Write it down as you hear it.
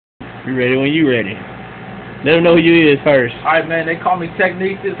You ready when you ready. Let them know who you is first. Alright, man, they call me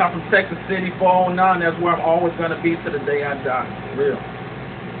TEknesis. I'm from Texas City, 409. That's where I'm always going to be to the day I die. Real.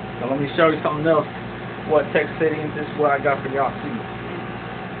 So let me show you something else. What Texas City is. This is what I got for y'all too.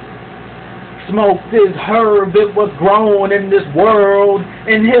 Smoke this herb, it was grown in this world.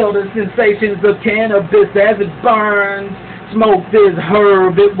 Inhale the sensations of cannabis as it burns. Smoke this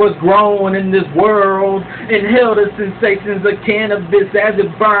herb, it was grown in this world. Inhale the sensations of cannabis as it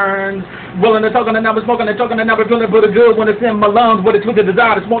burns. Willing to talk on the number, smoking and talking the number, feeling pretty good when it's in my lungs. With a twisted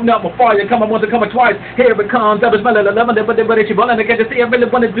desire to smoke up before you come, I want to come twice. Here it comes, double smell it, loving it, but it's willing to get to see. I really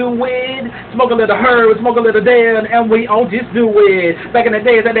want to do it. Smoke a little herb, smoke a little dead, and we all just do it. Back in the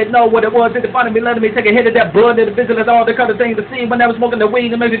days, I didn't know what it was. It finding me, letting me take a hit of that blood, and the vigilance, all the kind of things to see. When I was smoking the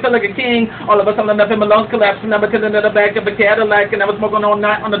weed, it made me feel like a king. All of a sudden, I feel my lungs collapsing. I'm tilting to the back of a Cadillac, and I was smoking all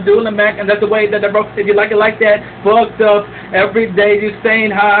night on a dual Mac, and that's the way that I broke. If you like it like that, fucked up. Every day you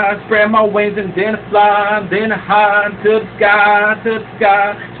staying high, spread my wings and then fly, then high to the sky, to the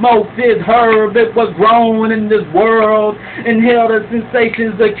sky. Smoke this herb, it was grown in this world. Inhale the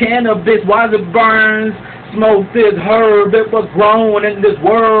sensations of cannabis while it burns. Smoke this herb, it was grown in this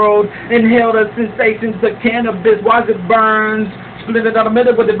world. Inhale the sensations of cannabis while it burns. Split it out the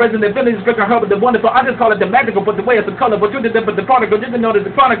middle with the resin, the feelings, freaking herb, the wonderful. I just call it the magical, but the way it's a color. But you did it, but the particle didn't know that the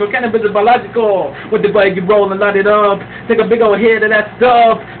chronicle cannabis is biological. With the way you roll and light it up, take a big old hit of that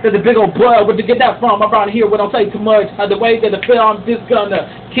stuff. There's a big old blood. Where'd you get that from? Around here, we don't say too much. The way that the feel, I'm just gonna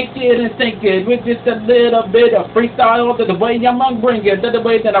kick it and sink it with just a little bit of freestyle. To the way I'm gonna bring it, to the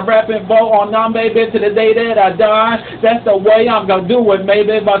way that I rap and ball on now, baby, to the day that I die. That's the way I'm gonna do it,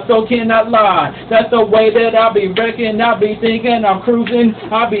 maybe. My soul cannot lie. That's the way that I be wrecking, I be thinking. I'm cruising,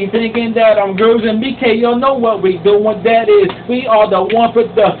 I be thinking that I'm cruising. BK, you know what we doing, that is, we are the one for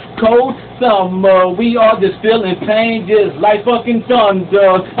the cold summer. We are just feeling pain, just like fucking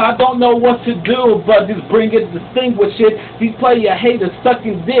thunder. I don't know what to do, but just bring it, distinguish it. These player haters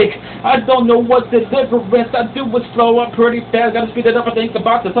sucking dick. I don't know what the difference. I do it slow up pretty fast. Gotta speed it up, I think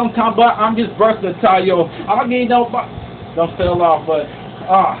about it sometime, but I'm just versatile. I don't need no, don't fell off, but,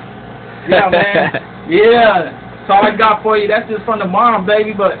 yeah, man, yeah. That's all I got for you. That's just from the mom,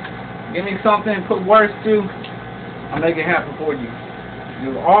 baby, but give me something and put words to. I'll make it happen for you.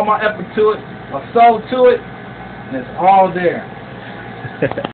 Give all my effort to it, my soul to it, and it's all there.